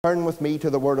Turn with me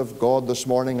to the Word of God this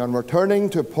morning, and we're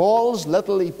turning to Paul's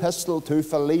little epistle to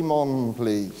Philemon,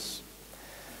 please.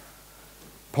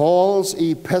 Paul's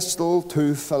epistle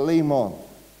to Philemon.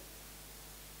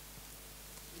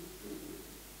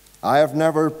 I have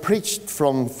never preached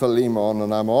from Philemon,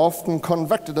 and I'm often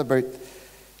convicted about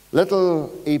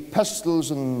little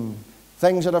epistles and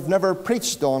things that I've never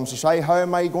preached on. So say, how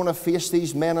am I going to face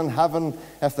these men in heaven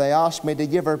if they ask me,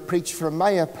 did you ever preach from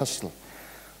my epistle?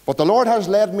 But the Lord has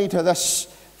led me to this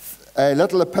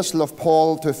little epistle of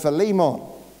Paul to Philemon.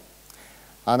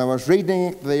 And I was reading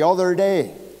it the other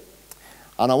day.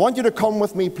 And I want you to come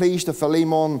with me, please, to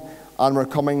Philemon. And we're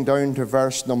coming down to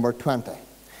verse number 20.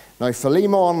 Now,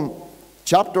 Philemon,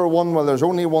 chapter 1, well, there's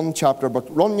only one chapter,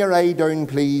 but run your eye down,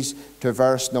 please, to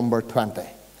verse number 20.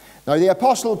 Now, the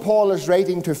Apostle Paul is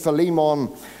writing to Philemon,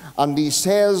 and he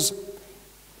says,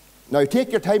 now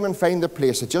take your time and find the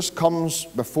place. It just comes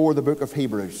before the book of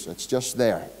Hebrews. It's just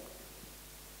there.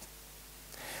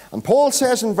 And Paul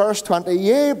says in verse 20,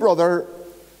 yea, brother,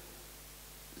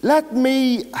 let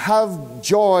me have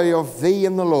joy of thee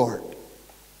in the Lord.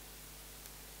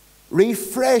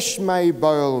 Refresh my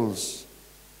bowels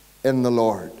in the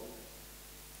Lord.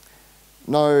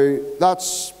 Now,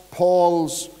 that's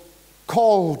Paul's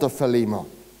call to Philemon.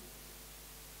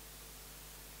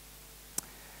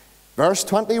 Verse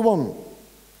 21,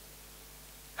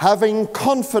 having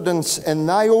confidence in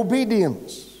thy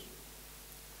obedience,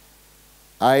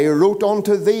 I wrote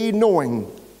unto thee, knowing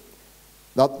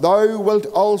that thou wilt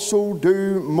also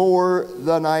do more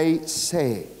than I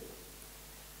say.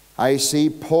 I see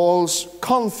Paul's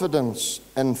confidence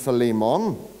in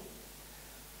Philemon,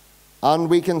 and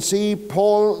we can see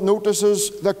Paul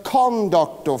notices the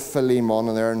conduct of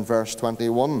Philemon there in verse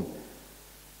 21.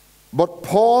 But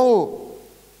Paul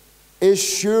is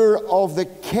sure of the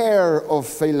care of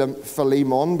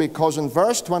Philemon, because in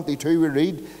verse 22 we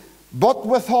read, but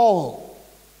withal,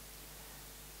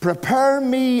 prepare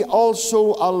me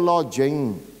also a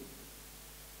lodging,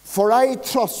 for I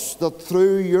trust that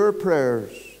through your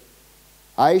prayers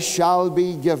I shall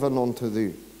be given unto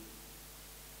thee.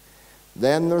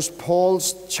 Then there's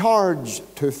Paul's charge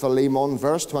to Philemon,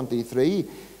 verse 23,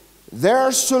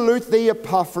 there salute thee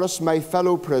Epaphras, my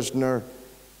fellow prisoner,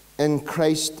 in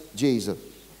Christ Jesus.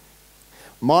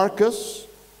 Marcus,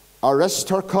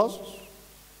 Aristarchus,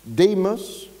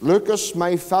 Demas, Lucas,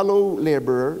 my fellow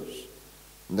laborers,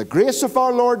 and the grace of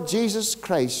our Lord Jesus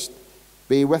Christ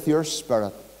be with your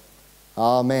spirit.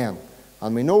 Amen.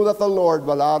 And we know that the Lord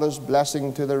will add his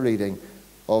blessing to the reading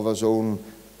of his own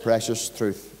precious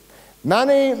truth.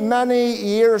 Many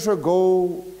years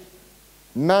ago,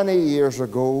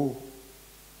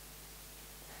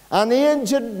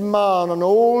 an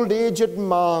old aged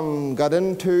man got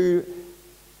into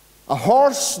a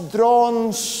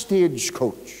horse-drawn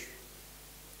stagecoach.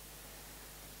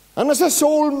 And as this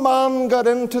old man got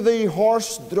into the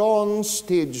horse-drawn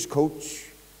stagecoach,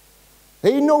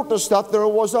 he noticed that there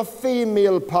was a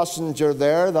female passenger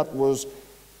there that was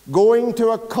going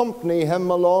to accompany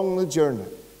him along the journey.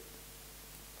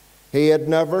 He had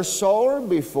never saw her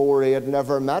before, he had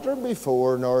never met her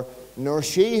before, nor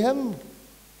she him.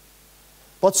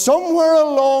 But somewhere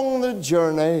along the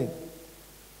journey,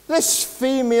 this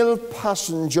female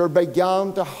passenger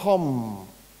began to hum.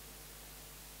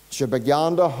 She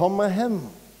began to hum a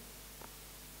hymn.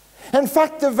 In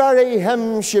fact, the very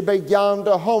hymn she began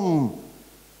to hum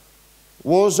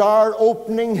was our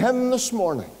opening hymn this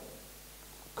morning.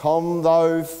 Come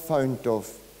thou fount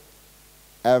of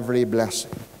every blessing.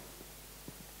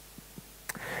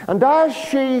 And as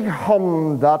she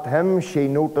hummed that hymn, she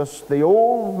noticed the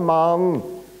old man,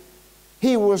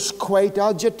 he was quite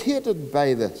agitated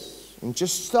by this, and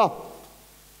just stopped.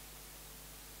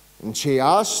 And she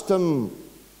asked him,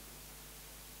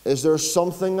 is there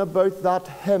something about that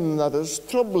hymn that is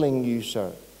troubling you,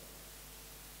 sir?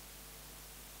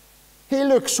 He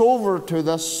looks over to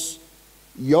this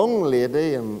young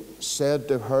lady and said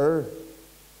to her,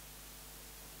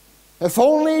 if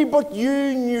only but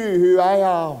you knew who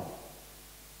I am.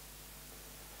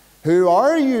 Who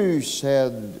are you?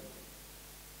 Said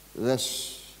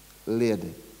this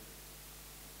lady.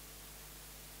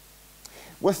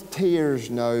 With tears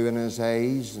now in his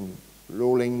eyes and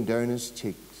rolling down his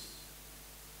cheeks,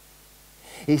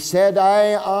 he said,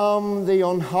 I am the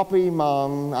unhappy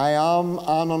man. I am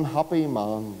an unhappy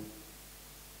man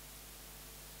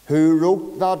who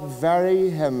wrote that very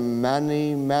hymn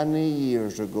many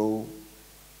years ago.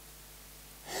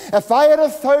 If I had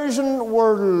 1,000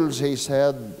 worlds, he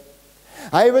said,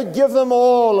 I would give them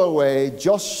all away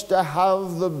just to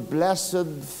have the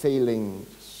blessed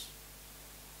feelings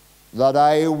that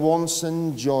I once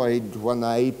enjoyed when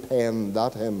I penned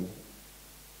that hymn.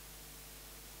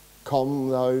 Come,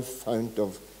 thou fount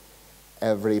of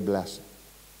every blessing.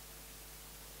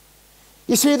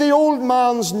 You see, the old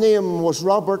man's name was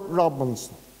Robert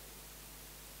Robinson.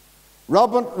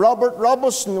 Robert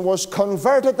Robinson was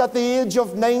converted at the age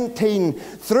of 19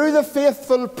 through the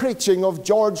faithful preaching of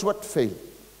George Whitefield.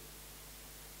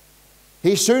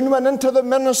 He soon went into the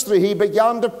ministry. He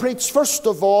began to preach first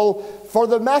of all for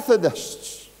the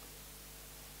Methodists.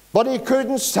 But he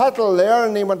couldn't settle there,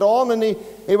 and he went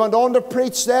on to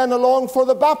preach then along for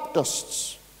the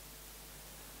Baptists.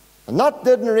 And that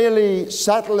didn't really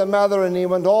settle him either, and he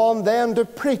went on then to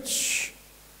preach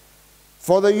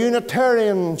for the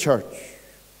Unitarian Church.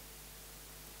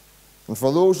 And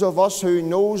for those of us who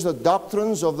knows the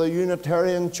doctrines of the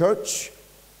Unitarian Church,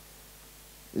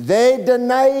 they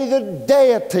deny the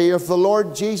deity of the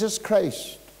Lord Jesus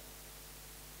Christ.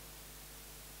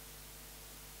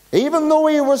 Even though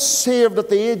he was saved at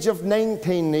the age of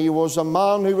 19, he was a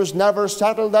man who was never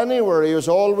settled anywhere. He was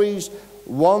always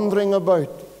wandering about.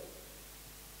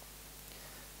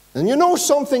 And you know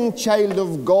something, child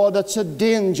of God, it's a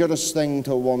dangerous thing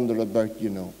to wander about, you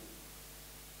know.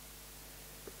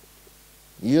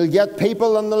 You'll get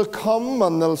people and they'll come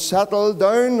and they'll settle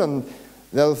down and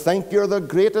they'll think you're the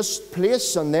greatest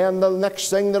place, and then the next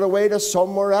thing they're away to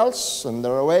somewhere else, and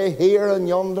they're away here and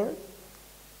yonder.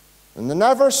 And they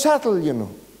never settle, you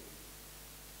know.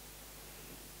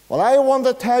 Well, I want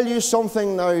to tell you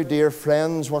something now, dear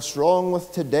friends, what's wrong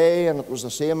with today, and it was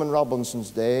the same in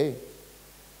Robinson's day.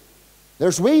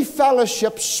 There's wee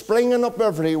fellowships springing up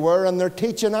everywhere, and they're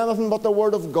teaching anything but the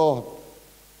Word of God.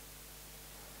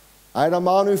 I had a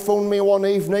man who phoned me one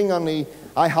evening, and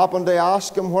I happened to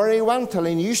ask him where he went till.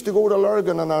 He used to go to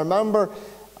Lurgan, and I remember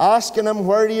asking him,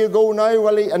 where do you go now?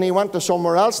 Well, and he went to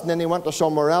somewhere else, and then he went to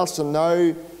somewhere else, and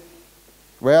now,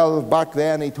 well, back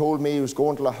then he told me he was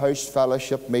going to a house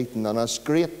fellowship meeting, and it's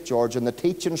great, George, and the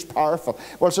teaching's powerful.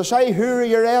 Well, so say, who are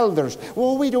your elders?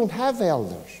 Well, we don't have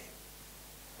elders.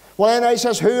 Well, then I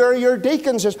says, who are your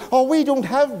deacons? He says, oh, we don't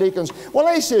have deacons. Well,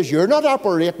 I says, you're not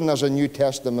operating as a New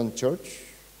Testament church.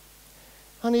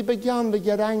 And he began to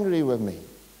get angry with me.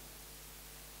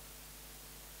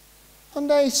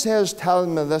 And I says, tell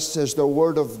me, this is the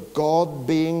Word of God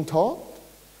being taught?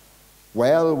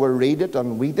 Well, we read it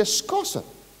and we discuss it.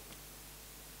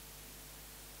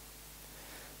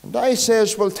 And I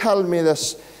says, well, tell me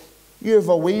this. You have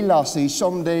a wee lassie.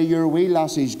 Someday your wee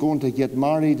lassie's going to get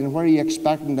married, and where are you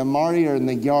expecting to marry her? In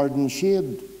the garden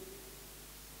shade.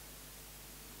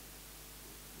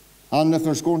 And if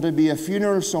there's going to be a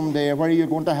funeral someday, where are you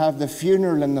going to have the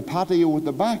funeral? In the patio at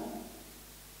the back.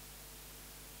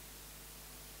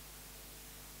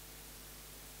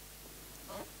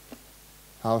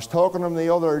 I was talking to him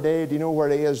the other day. Do you know where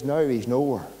he is now? He's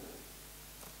nowhere.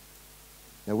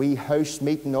 The wee house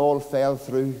meeting all fell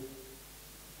through.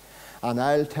 And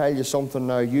I'll tell you something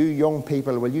now. You young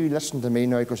people, will you listen to me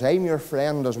now? Because I'm your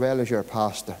friend as well as your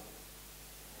pastor.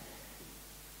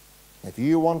 If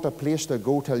you want a place to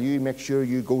go till, you make sure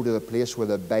you go to the place where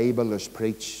the Bible is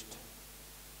preached.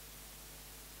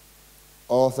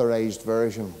 Authorized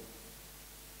version.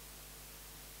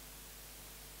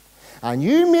 And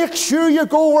you make sure you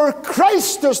go where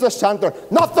Christ is the center,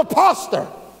 not the pastor.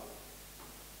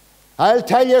 I'll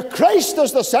tell you, Christ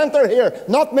is the center here,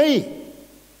 not me.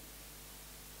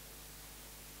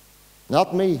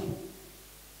 Not me.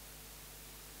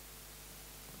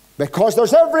 Because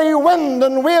there's every wind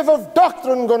and wave of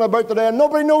doctrine going about today, and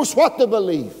nobody knows what to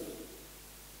believe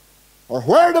or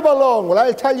where to belong. Well,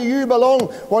 I'll tell you, you belong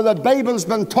where the Bible's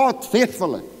been taught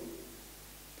faithfully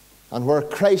and where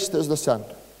Christ is the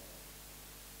center.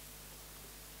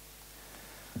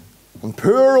 And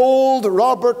poor old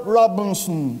Robert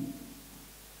Robinson,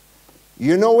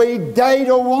 you know, he died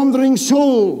a wandering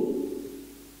soul.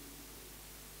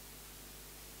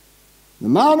 The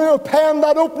man who penned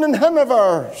that opening hymn of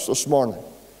ours this morning,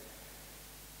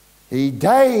 he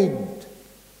died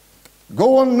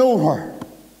going nowhere.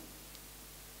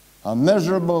 A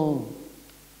miserable,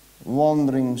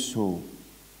 wandering soul.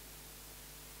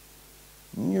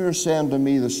 And you're saying to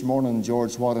me this morning,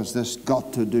 George, what has this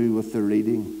got to do with the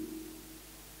reading?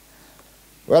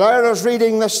 Well, I was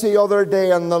reading this the other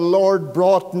day, and the Lord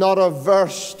brought not a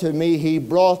verse to me. He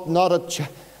brought not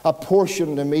a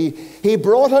portion to me. He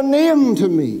brought a name to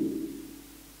me.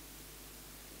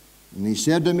 And he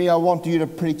said to me, I want you to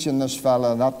preach in this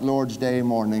fella that Lord's Day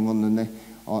morning,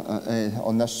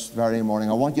 on this very morning.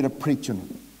 I want you to preach on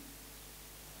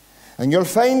it. And you'll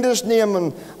find his name,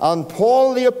 and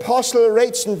Paul the Apostle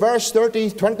writes in verse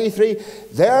 23,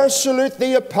 there salute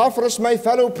thee Epaphras, my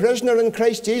fellow prisoner in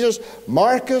Christ Jesus,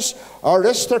 Marcus,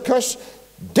 Aristarchus,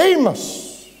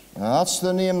 Demas. Now, that's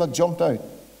the name that jumped out.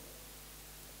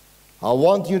 I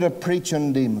want you to preach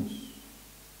on Demas.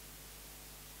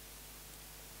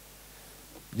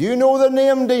 Do you know the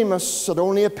name Demas? It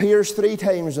only appears 3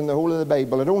 times in the whole of the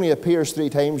Bible. It only appears 3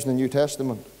 times in the New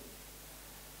Testament.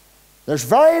 There's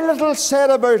very little said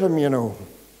about him, you know.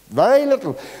 Very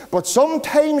little. But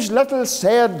sometimes little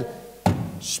said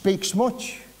speaks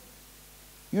much.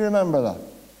 You remember that?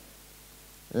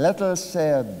 Little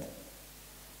said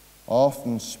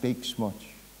often speaks much.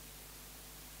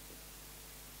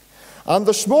 And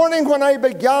this morning when I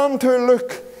began to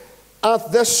look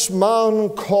at this man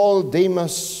called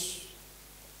Demas,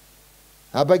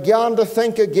 I began to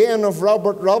think again of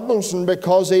Robert Robinson,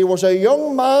 because he was a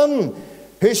young man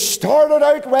who started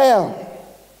out well.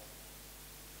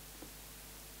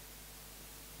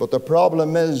 But the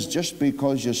problem is, just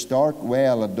because you start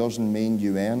well, it doesn't mean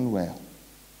you end well.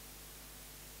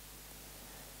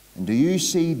 And do you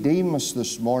see Demas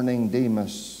this morning?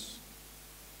 Demas,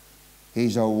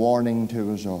 he's a warning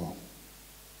to us all.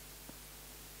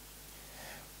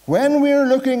 When we're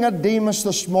looking at Demas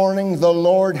this morning, the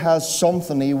Lord has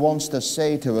something he wants to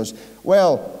say to us.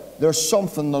 Well, there's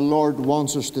something the Lord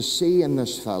wants us to see in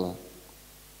this fellow.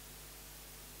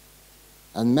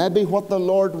 And maybe what the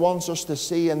Lord wants us to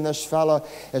see in this fellow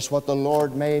is what the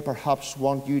Lord may perhaps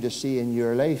want you to see in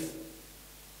your life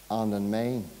and in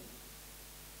mine.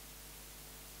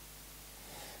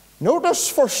 Notice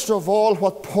first of all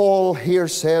what Paul here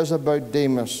says about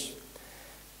Demas.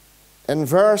 In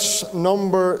verse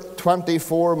number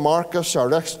 24, Marcus,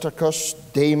 Aristarchus,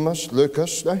 Demas,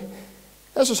 Lucas. Now,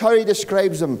 this is how he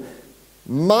describes them.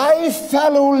 My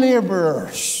fellow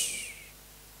laborers.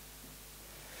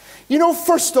 You know,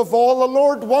 first of all, the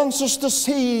Lord wants us to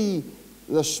see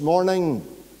this morning,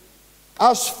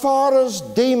 as far as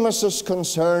Demas is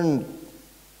concerned,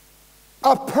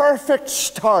 a perfect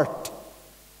start.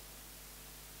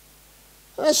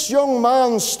 This young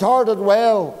man started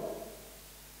well.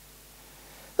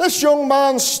 This young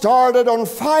man started on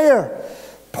fire.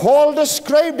 Paul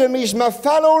described him, he's my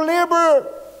fellow laborer.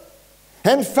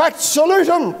 In fact, salute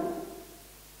him.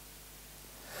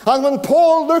 And when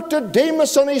Paul looked at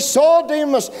Demas and he saw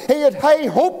Demas, he had high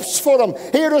hopes for him.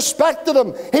 He respected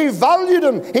him. He valued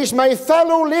him. He's my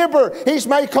fellow laborer. He's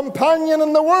my companion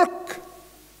in the work.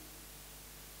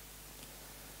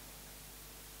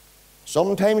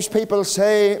 Sometimes people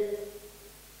say,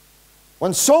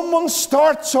 when someone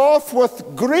starts off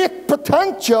with great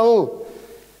potential,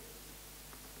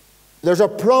 there's a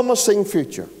promising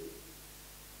future.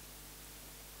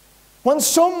 When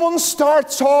someone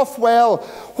starts off well,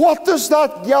 what does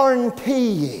that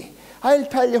guarantee you? I'll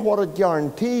tell you what it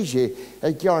guarantees you.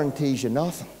 It guarantees you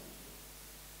nothing.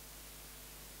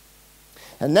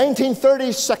 In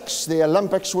 1936, the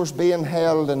Olympics was being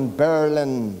held in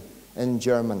Berlin, in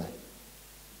Germany.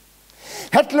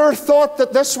 Hitler thought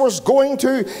that this was going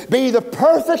to be the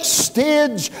perfect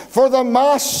stage for the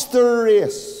master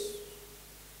race.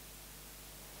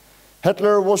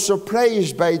 Hitler was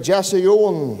surprised by Jesse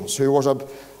Owens, who was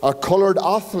a coloured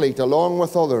athlete along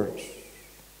with others.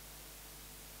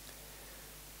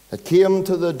 It came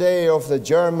to the day of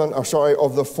the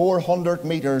of the 400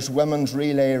 meters women's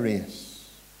relay race.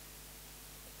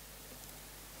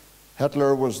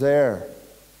 Hitler was there.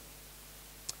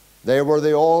 They were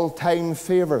the all-time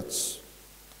favourites.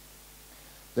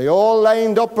 They all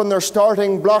lined up in their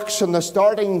starting blocks, and the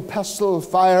starting pistol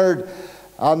fired.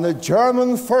 And the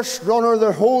German first runner,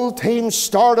 the whole team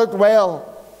started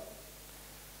well.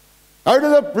 Out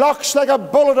of the blocks like a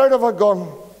bullet out of a gun.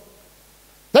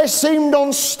 They seemed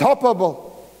unstoppable.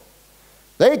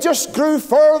 They just grew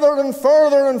further and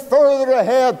further and further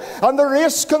ahead. And the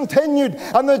race continued.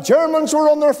 And the Germans were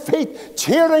on their feet,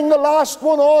 cheering the last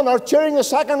one on, or cheering the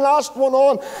second last one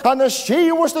on. And as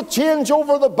she was to change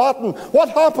over the baton, what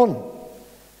happened?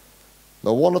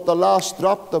 The one at the last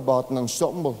dropped the baton and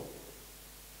stumbled.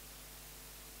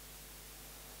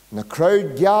 And the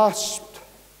crowd gasped.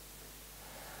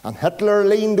 And Hitler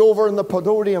leaned over in the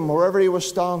podium, wherever he was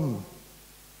standing,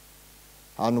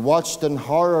 and watched in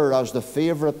horror as the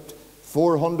favourite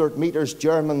 400 meters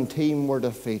German team were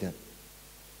defeated.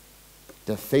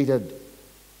 Defeated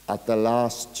at the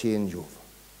last changeover.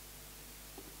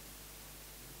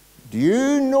 Do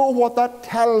you know what that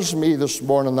tells me this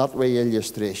morning, that way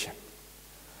illustration?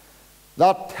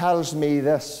 That tells me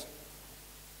this.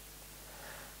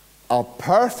 A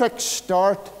perfect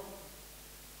start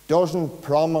doesn't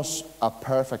promise a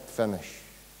perfect finish.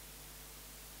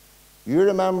 You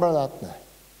remember that now.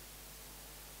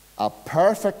 A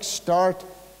perfect start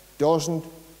doesn't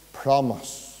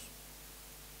promise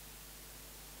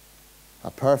a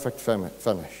perfect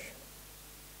finish.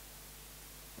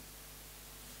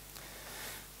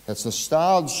 It's the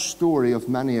sad story of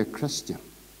many a Christian.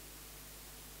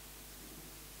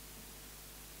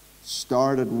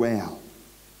 Started well.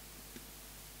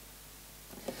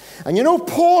 And you know,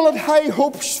 Paul had high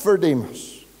hopes for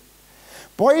Demas.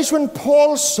 Boys, when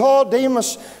Paul saw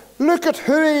Demas, look at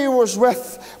who he was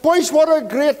with. Boys, what a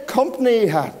great company he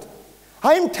had.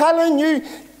 I'm telling you,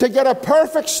 to get a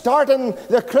perfect start in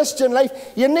the Christian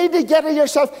life, you need to get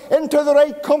yourself into the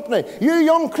right company. You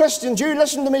young Christians, you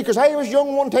listen to me, because I was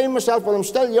young one time myself, but I'm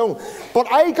still young.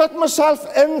 But I got myself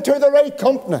into the right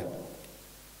company.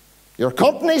 Your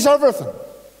company's everything.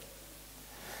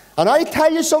 And I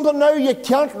tell you something now, you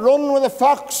can't run with a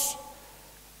fox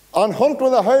and hunt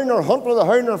with a hound, or hunt with a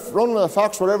hound, or run with a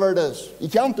fox, whatever it is. You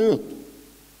can't do it.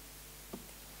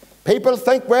 People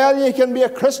think, well, you can be a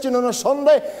Christian on a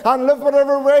Sunday and live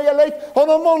whatever way you like on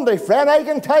a Monday. Friend, I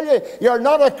can tell you, you're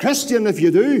not a Christian if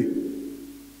you do.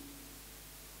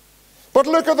 But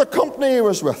look at the company he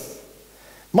was with.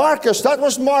 Marcus, that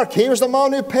was Mark. He was the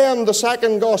man who penned the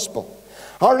second gospel.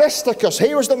 Aristarchus,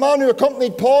 he was the man who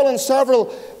accompanied Paul on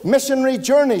several missionary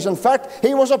journeys. In fact,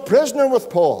 he was a prisoner with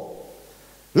Paul.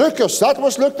 Lucas, that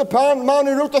was Luke, the man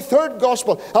who wrote the third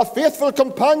gospel, a faithful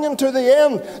companion to the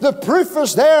end. The proof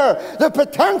is there. The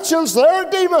potential's there,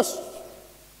 Demas.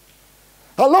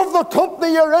 I love the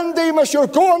company you're in, Demas. You're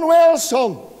going well,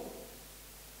 son. You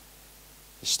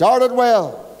started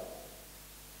well.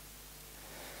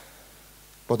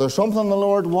 But there's something the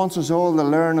Lord wants us all to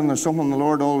learn, and there's something the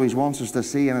Lord always wants us to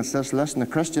see, and it's this: listen, the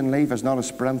Christian life is not a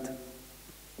sprint.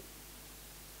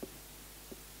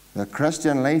 The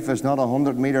Christian life is not a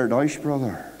 100-meter dash,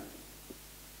 brother.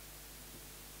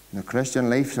 The Christian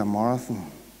life's a marathon.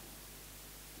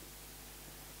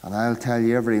 And I'll tell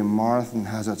you, every marathon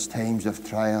has its times of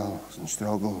trials and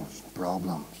struggles and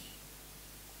problems.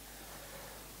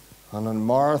 And in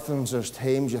marathons, there's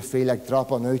times you feel like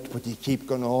dropping out, but you keep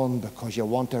going on because you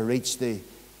want to reach the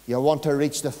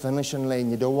finishing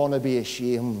line. You don't want to be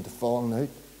ashamed of falling out.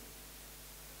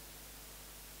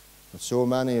 But so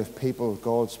many of people,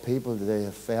 God's people today,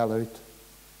 have fell out.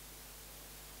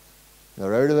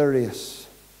 They're out of the race.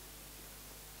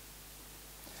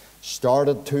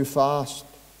 Started too fast.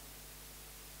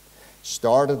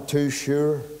 Started too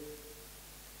sure.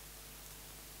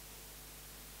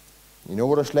 You know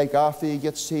what it's like after you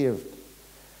get saved?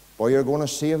 Boy, you're going to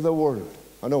save the world.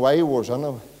 I know I was,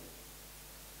 anyway.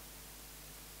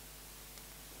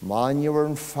 Man, you were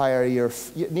on fire. You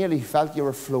nearly felt you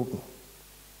were floating.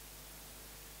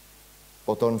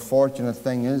 But the unfortunate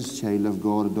thing is, child of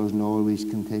God, it doesn't always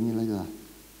continue like that.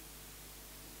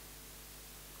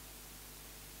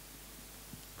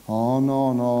 Oh,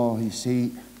 no. You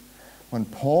see, when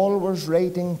Paul was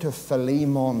writing to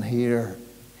Philemon here,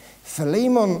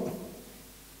 Philemon,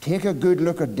 take a good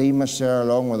look at Demas there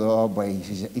along with the boy.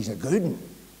 He's a good one.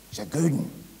 He's a good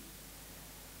one.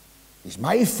 He's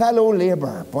my fellow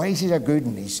labourer. Boys, he's a good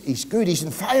one. He's good. He's on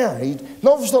fire. He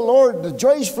loves the Lord. The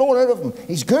joy's flowing out of him.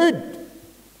 He's good.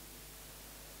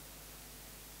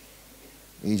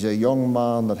 He's a young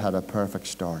man that had a perfect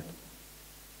start.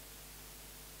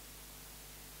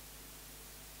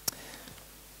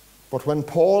 But when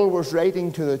Paul was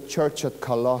writing to the church at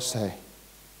Colossae,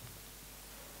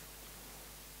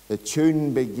 the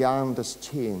tune began to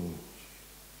change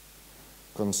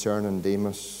concerning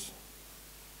Demas.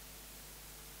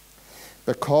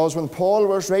 Because when Paul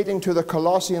was writing to the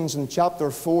Colossians in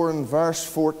chapter 4 and verse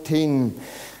 14,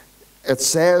 it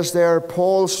says there,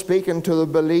 Paul speaking to the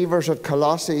believers at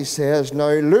Colossae says,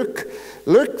 now Luke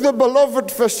the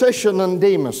beloved physician and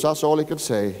Demas, that's all he could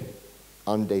say,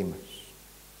 and Demas.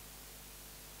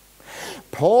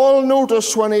 Paul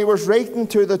noticed when he was writing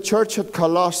to the church at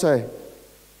Colossae,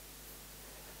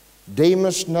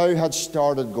 Demas now had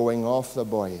started going off the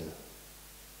boil.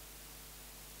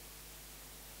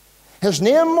 His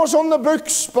name was on the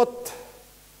books, but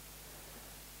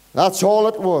that's all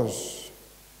it was.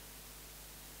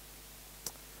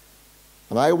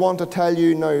 And I want to tell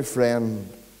you now,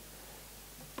 friend,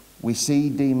 we see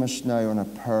Demas now on a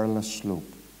perilous slope.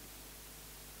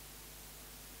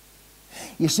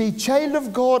 You see, child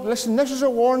of God, listen, this is a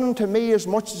warning to me as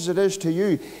much as it is to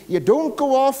you. You don't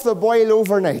go off the boil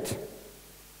overnight.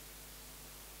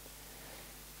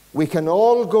 We can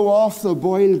all go off the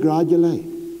boil gradually.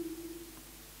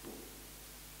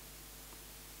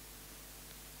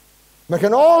 We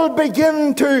can all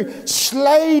begin to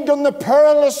slide on the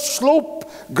perilous slope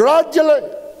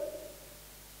gradually.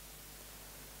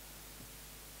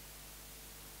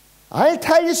 I'll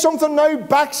tell you something now,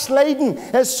 backsliding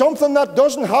is something that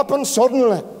doesn't happen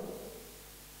suddenly.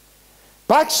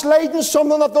 Backsliding is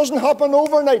something that doesn't happen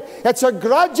overnight. It's a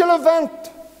gradual event.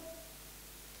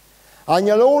 And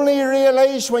you'll only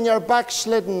realize when you're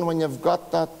backslidden when you've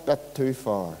got that bit too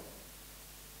far.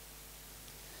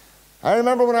 I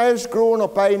remember when I was growing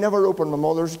up, I never opened my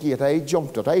mother's gate. I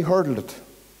jumped it. I hurdled it.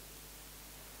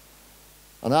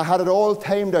 And I had it all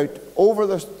timed out. Over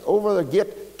the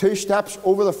gate, 2 steps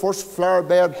over the first flower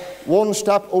bed, 1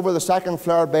 step over the second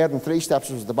flower bed, and 3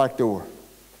 steps was the back door.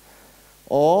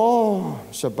 Oh,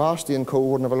 Sebastian Coe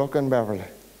wouldn't have a look in Beverly.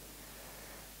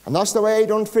 And that's the way I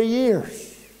done it for years.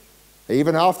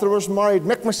 Even after I was married,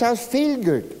 make myself feel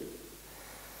good.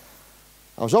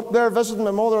 I was up there visiting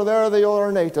my mother there the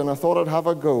other night, and I thought I'd have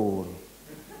a go.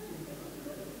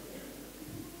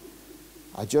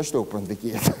 I just opened the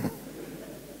gate.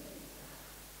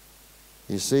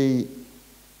 You see,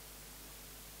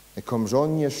 it comes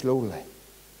on you slowly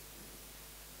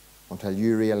until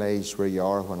you realize where you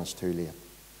are when it's too late.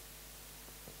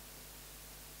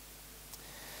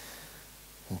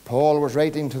 And Paul was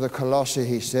writing to the Colossae.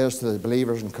 He says to the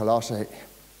believers in Colossae,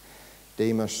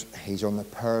 Demas, he's on the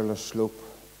perilous slope.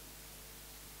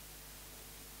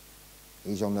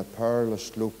 He's on the perilous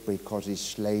slope because he's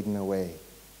sliding away.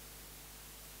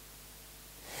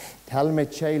 Tell me,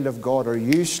 child of God, are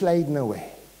you sliding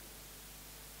away?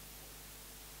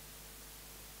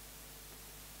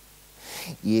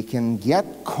 You can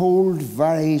get cold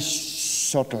very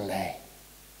subtly,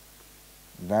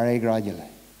 very gradually.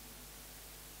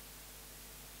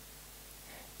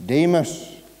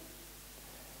 Demas,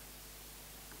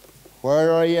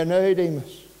 where are you now,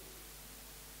 Demas?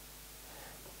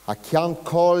 I can't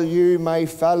call you my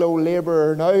fellow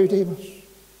laborer now, Demas.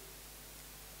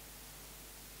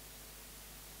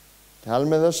 Tell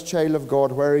me this, child of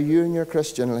God, where are you in your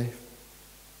Christian life?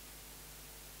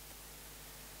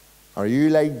 Are you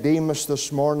like Demas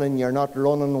this morning? You're not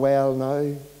running well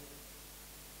now?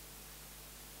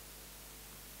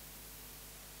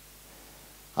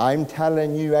 I'm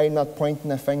telling you, I'm not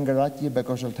pointing a finger at you,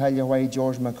 because I'll tell you why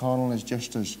George McConnell is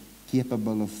just as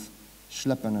capable of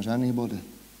slipping as anybody.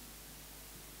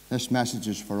 This message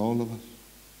is for all of us.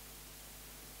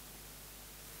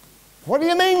 What do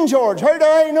you mean, George? How do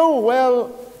I know?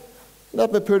 Well,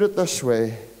 let me put it this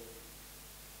way.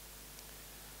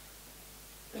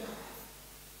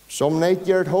 Some night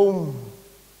you're at home,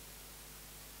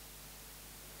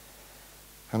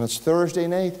 and it's Thursday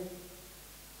night.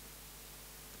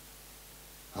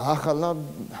 I'll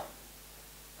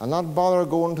not bother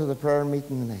going to the prayer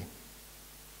meeting tonight.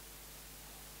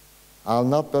 I'll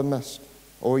not be missed.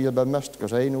 Oh, you'll be missed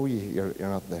because I know you're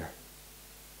not there.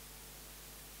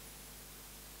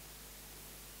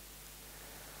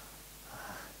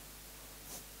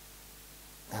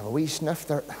 Have a wee sniff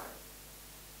there.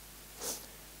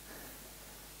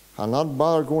 I'll not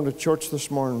bother going to church this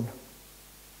morning.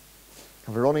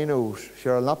 Have a runny nose.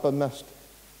 Sure, I'll not be missed.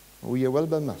 Oh, you will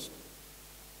be missed.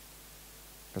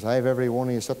 Because I have every one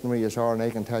of you sitting where you are, and I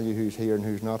can tell you who's here and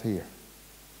who's not here.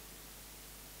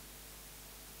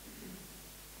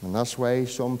 And that's why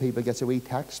some people get a wee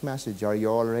text message, are you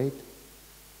all right?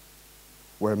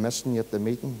 We're missing you at the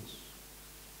meetings.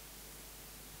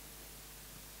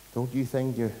 Don't you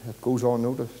think it goes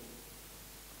unnoticed?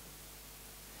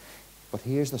 But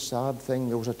here's the sad thing,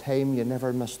 there was a time you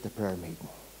never missed the prayer meeting.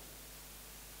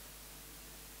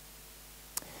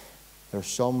 There's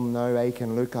some now I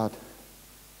can look at.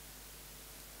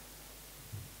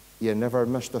 You never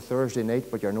missed a Thursday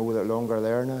night, but you're no longer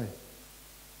there now.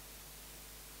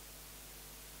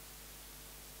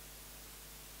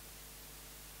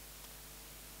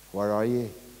 Where are you?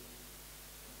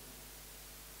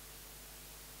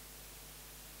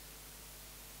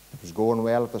 It was going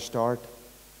well at the start.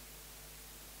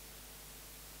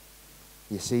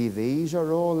 You see, these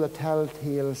are all the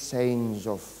telltale signs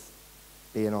of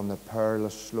being on the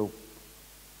perilous slope.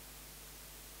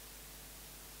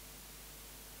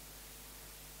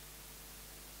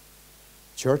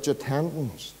 Church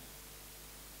attendance.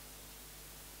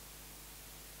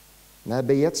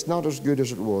 Maybe it's not as good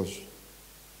as it was.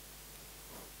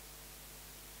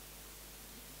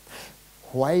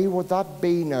 Why would that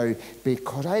be now?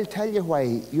 Because I'll tell you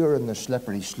why. You're in the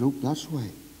slippery slope, that's why.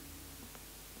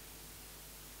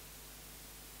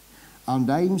 And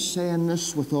I'm saying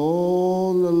this with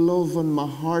all the love in my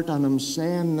heart, and I'm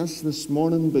saying this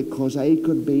morning because I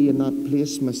could be in that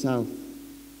place myself.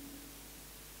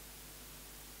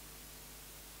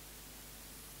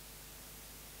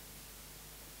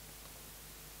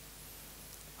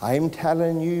 I'm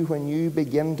telling you, when you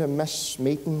begin to miss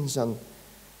meetings and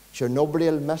Sure, nobody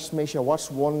will miss me. Sure,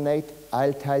 what's one night?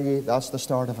 I'll tell you, that's the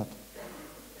start of it.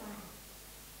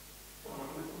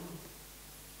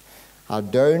 A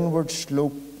downward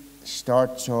slope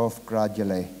starts off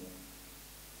gradually.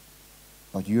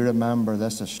 But you remember,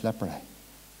 this is slippery.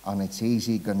 And it's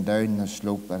easy going down the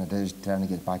slope than it is trying to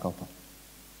get back up it.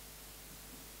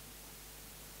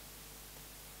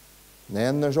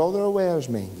 Then there's other ways,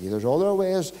 mind you. There's other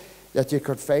ways that you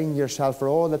could find yourself, for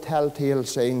all the telltale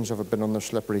signs of it being on the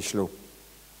slippery slope.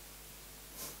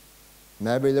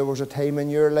 Maybe there was a time in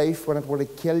your life when it would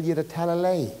have killed you to tell a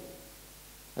lie.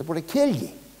 It would have killed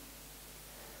you.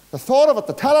 The thought of it,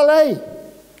 to tell a lie.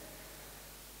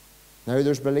 Now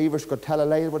there's believers could tell a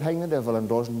lie that would hang the devil and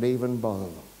doesn't even bother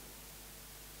them.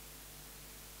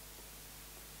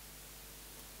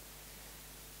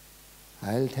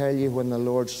 I'll tell you, when the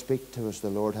Lord speaks to us, the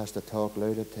Lord has to talk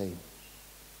loud at times.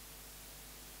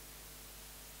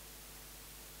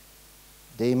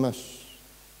 Demas,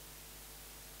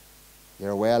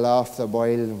 you're well off the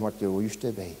boil than what you used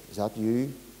to be. Is that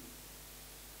you?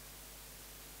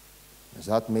 Is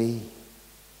that me?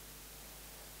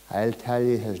 I'll tell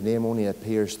you, his name only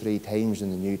appears 3 times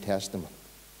in the New Testament.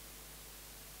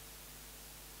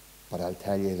 But I'll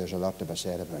tell you, there's a lot to be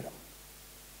said about him.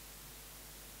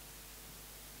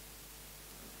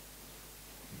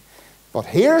 But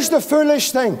here's the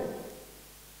foolish thing.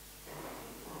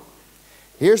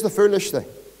 Here's the foolish thing.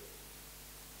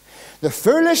 The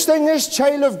foolish thing is,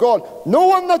 child of God,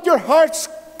 knowing that your heart's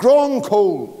grown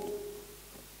cold,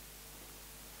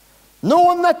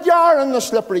 knowing that you are on the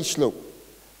slippery slope,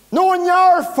 knowing you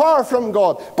are far from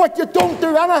God, but you don't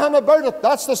do anything about it.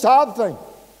 That's the sad thing.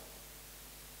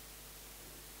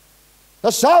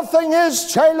 The sad thing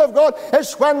is, child of God,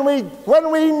 is when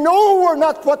we know we're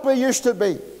not what we used to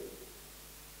be.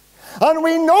 And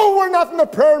we know we're not in the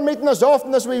prayer meeting as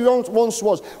often as we once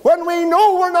was. When we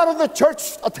know we're not in the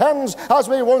church attendance as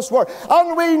we once were.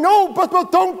 And we know, but we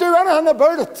don't do anything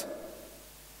about it.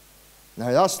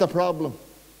 Now that's the problem.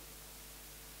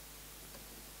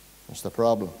 That's the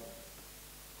problem.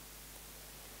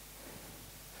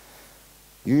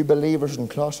 You believers in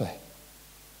Colossae,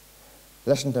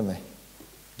 listen to me.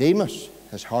 Demas,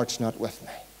 his heart's not with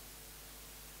me.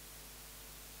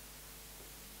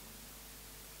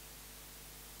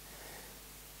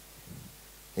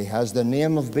 He has the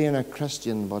name of being a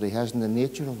Christian, but he hasn't the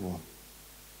nature of one.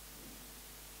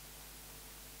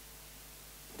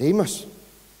 Demas,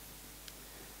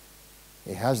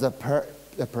 he has the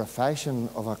profession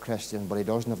of a Christian, but he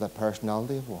doesn't have the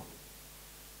personality of one.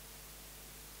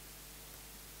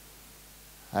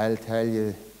 I'll tell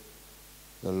you,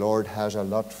 the Lord has a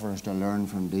lot for us to learn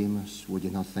from Demas. Would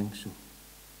you not think so?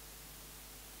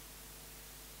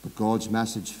 But God's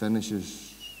message finishes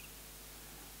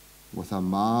with a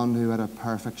man who had a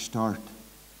perfect start.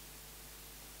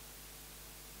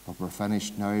 But we're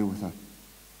finished now with a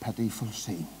pitiful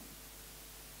scene.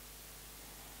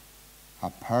 A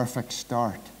perfect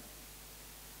start.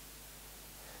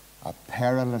 A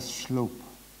perilous slope.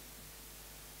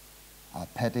 A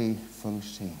pitiful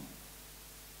scene.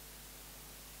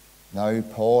 Now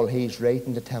Paul, he's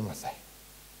writing to Timothy.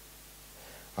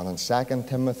 And in 2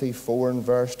 Timothy 4 and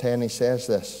verse 10 he says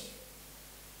this: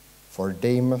 For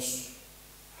Demas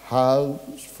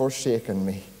has forsaken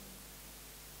me,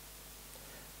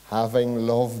 having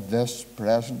loved this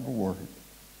present world.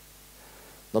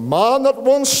 The man that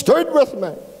once stood with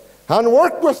me, and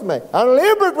worked with me, and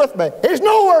laboured with me, he's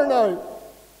nowhere now.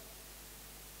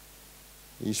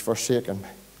 He's forsaken me.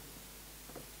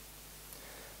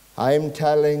 I'm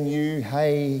telling you,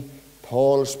 hey,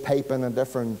 Paul's piping a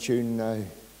different tune now.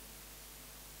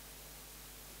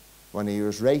 When he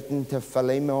was writing to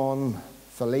Philemon,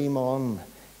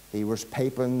 he was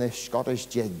piping the Scottish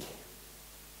jig.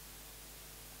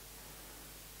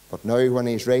 But now when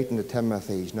he's writing to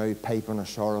Timothy, he's now piping a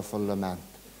sorrowful lament.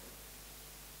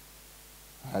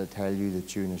 I'll tell you, the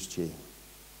tune has changed.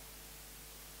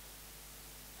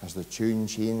 Has the tune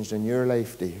changed in your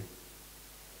life, dear?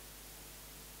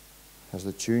 Has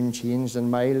the tune changed in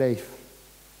my life?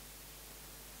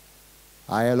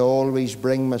 I'll always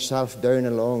bring myself down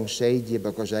alongside you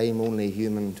because I'm only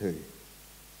human too.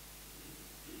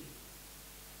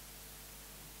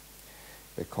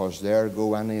 Because there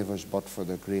go any of us but for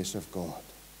the grace of God.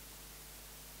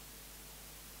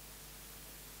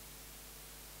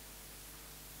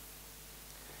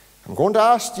 I'm going to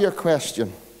ask you a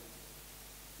question.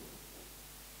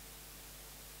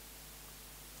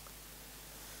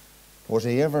 Was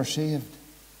he ever saved?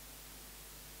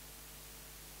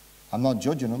 I'm not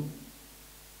judging him.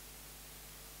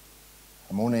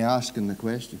 I'm only asking the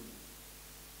question.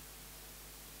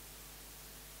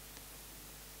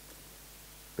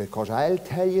 Because I'll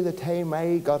tell you, the time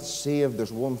I got saved,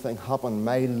 there's one thing happened.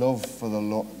 My love for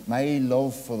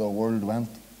the world went.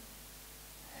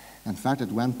 In fact,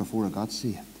 it went before I got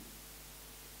saved.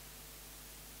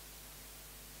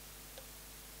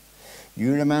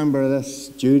 You remember this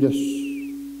Judas?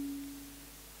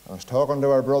 I was talking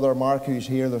to our brother Mark, who's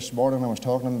here this morning. I was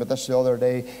talking to him about this the other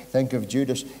day. Think of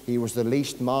Judas. He was the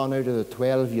least man out of the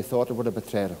 12 you thought would have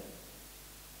betrayed him.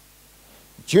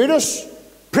 Judas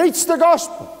preached the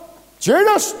gospel.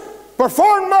 Judas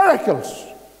performed miracles.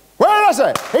 Where is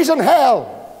he? He's in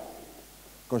hell.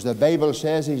 Because the Bible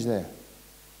says he's there,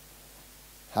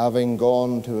 having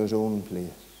gone to his own place.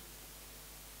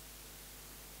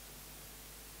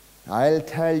 I'll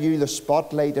tell you, the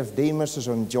spotlight of Demas is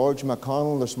on George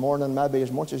McConnell this morning, maybe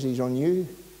as much as he's on you.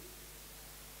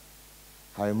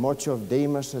 How much of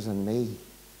Demas is in me?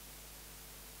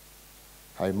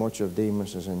 How much of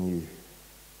Demas is in you?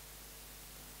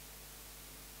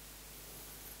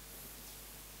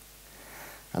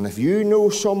 And if you know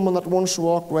someone that once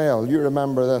walked well, you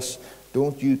remember this.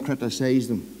 Don't you criticize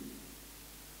them.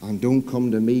 And don't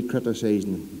come to me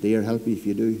criticizing them. Dear, help you if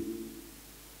you do.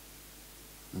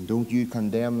 And don't you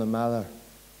condemn them either.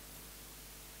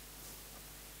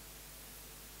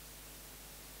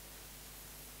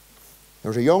 There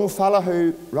was a young fella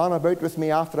who ran about with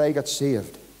me after I got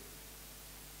saved.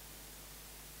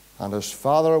 And his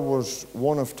father was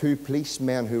one of 2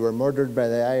 policemen who were murdered by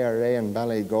the IRA in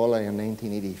Ballygawley in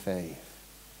 1985.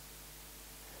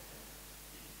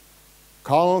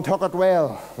 Colin took it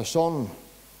well, the son.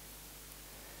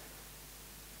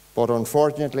 But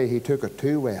unfortunately, he took it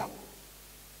too well.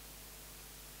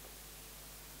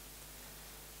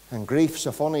 And grief's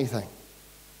a funny thing.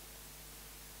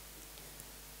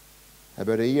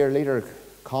 About a year later,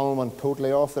 Colin went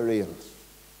totally off the rails.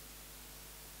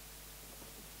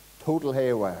 Total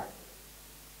haywire.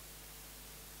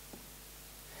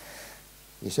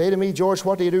 You say to me, George,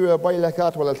 what do you do to a boy like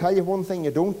that? Well, I'll tell you one thing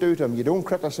you don't do to him. You don't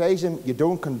criticize him, you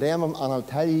don't condemn him, and I'll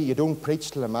tell you, you don't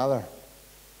preach to him either.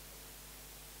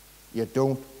 You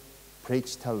don't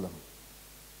preach to them.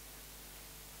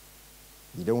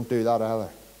 You don't do that either.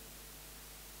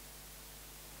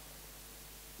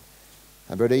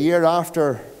 About a year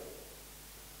after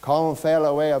Colin fell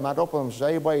away, I met up with him and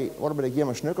said, hey boy, what about a game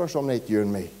of snooker some night, you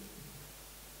and me?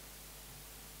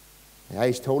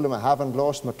 I told him I haven't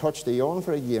lost my touch to you on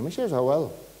for a game. He says, I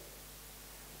will.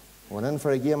 Went in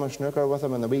for a game of snooker with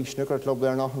him in the wee snooker club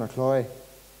there in Auchinacloy.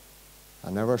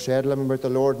 I never said to him about the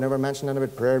Lord, never mentioned anything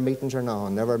about prayer meetings or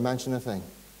nothing, never mentioned a thing.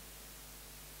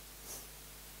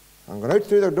 I'm going out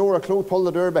through the door, I pulled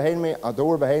the door behind me,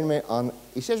 and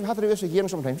he says, we have to do this again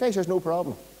sometimes. I says, no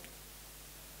problem.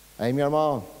 I'm your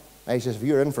man. I says, if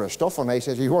you're in for a stuffing, I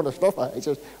says, you want a stuffing? I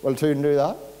says, well, soon do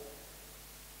that.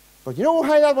 But you know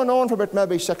how that went on for about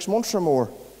maybe 6 months or more?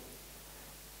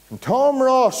 And Tom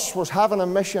Ross was having a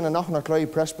mission in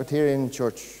Auchinacloy Presbyterian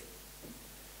Church.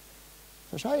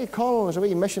 I said, hey, Colin, there's a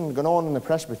wee mission going on in the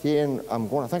Presbyterian. I'm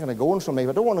thinking of going somewhere,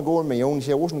 but I don't want to go on my own. He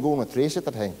said, I wasn't going with Tracy at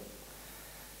the time.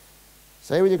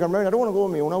 Say, will you come round? I don't want to go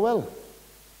on my own. I will.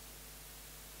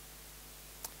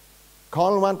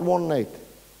 Colin went one night.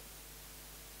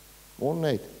 One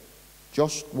night.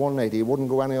 Just one night. He wouldn't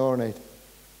go any other night.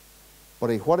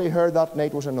 But what he heard that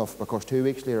night was enough, because 2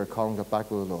 weeks later, Colin got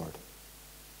back with the Lord.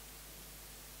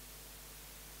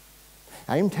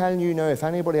 I'm telling you now, if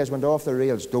anybody has went off the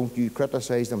rails, don't you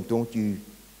criticize them, don't you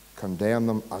condemn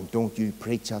them, and don't you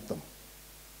preach at them.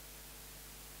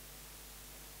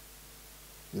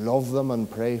 Love them and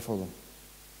pray for them.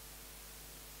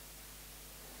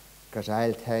 Because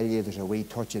I'll tell you, there's a wee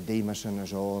touch of Demas in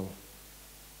us all.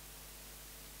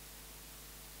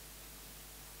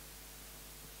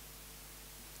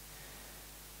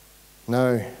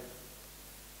 Now,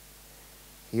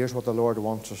 here's what the Lord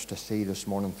wants us to see this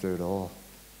morning through it all.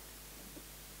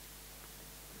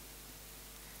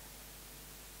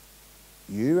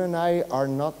 You and I are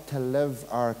not to live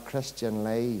our Christian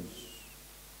lives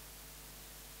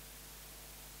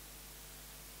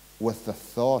with the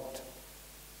thought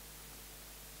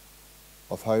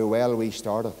of how well we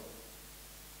started.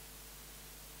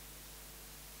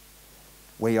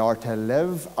 We are to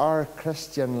live our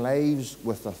Christian lives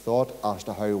with the thought as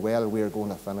to how well we're going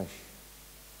to finish.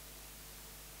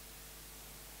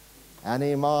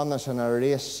 Any man that's in a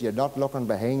race, you're not looking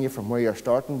behind you from where your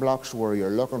starting blocks were, you're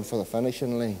looking for the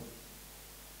finishing line.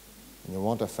 And you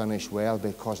want to finish well,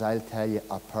 because I'll tell you,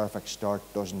 a perfect start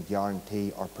doesn't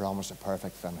guarantee or promise a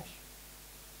perfect finish.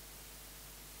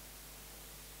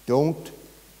 Don't,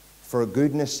 for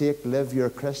goodness sake, live your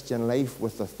Christian life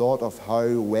with the thought of how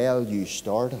well you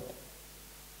started.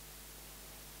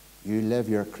 you live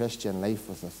your Christian life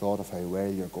with the thought of how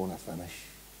well you're going to finish.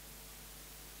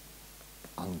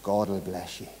 And God will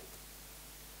bless you.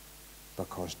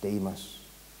 Because Demas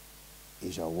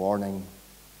is a warning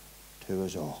to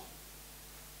us all.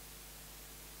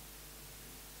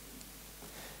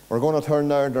 We're going to turn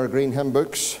now to our green hymn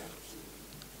books.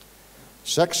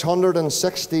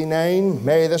 669.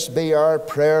 May this be our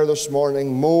prayer this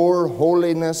morning. More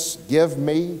holiness give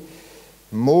me,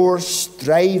 more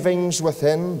strivings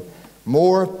within,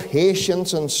 more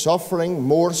patience in suffering,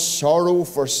 more sorrow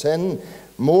for sin,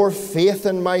 more faith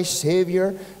in my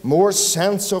Saviour, more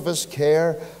sense of His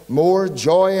care, more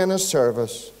joy in His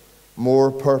service,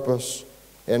 more purpose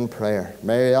in prayer.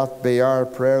 May that be our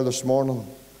prayer this morning,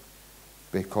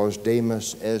 because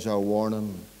Demas is a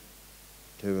warning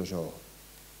to us all.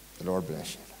 The Lord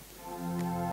bless you.